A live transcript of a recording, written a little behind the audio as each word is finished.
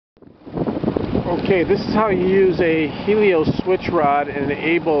Okay, this is how you use a Helio switch rod and an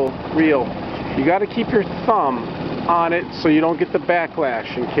Able reel. You got to keep your thumb on it so you don't get the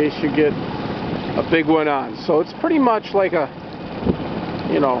backlash in case you get a big one on. So it's pretty much like a,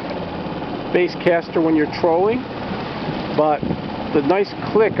 bass caster when you're trolling, but the nice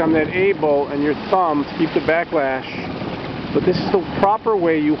click on that Able and your thumb to keep the backlash. But this is the proper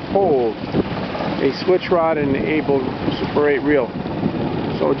way you hold a switch rod and an Able Super 8 reel.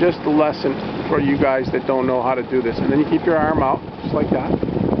 So just a lesson for you guys that don't know how to do this. And then you keep your arm out, just like that.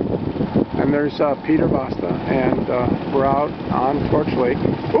 And there's Peter Basta, and we're out on Torch Lake.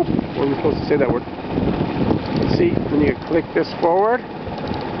 Oop, wasn't supposed to say that word. Let's see, when you click this forward,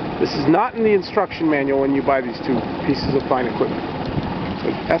 this is not in the instruction manual when you buy these two pieces of fine equipment.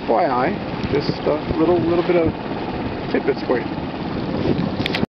 But FYI, just a little bit of tidbits for you.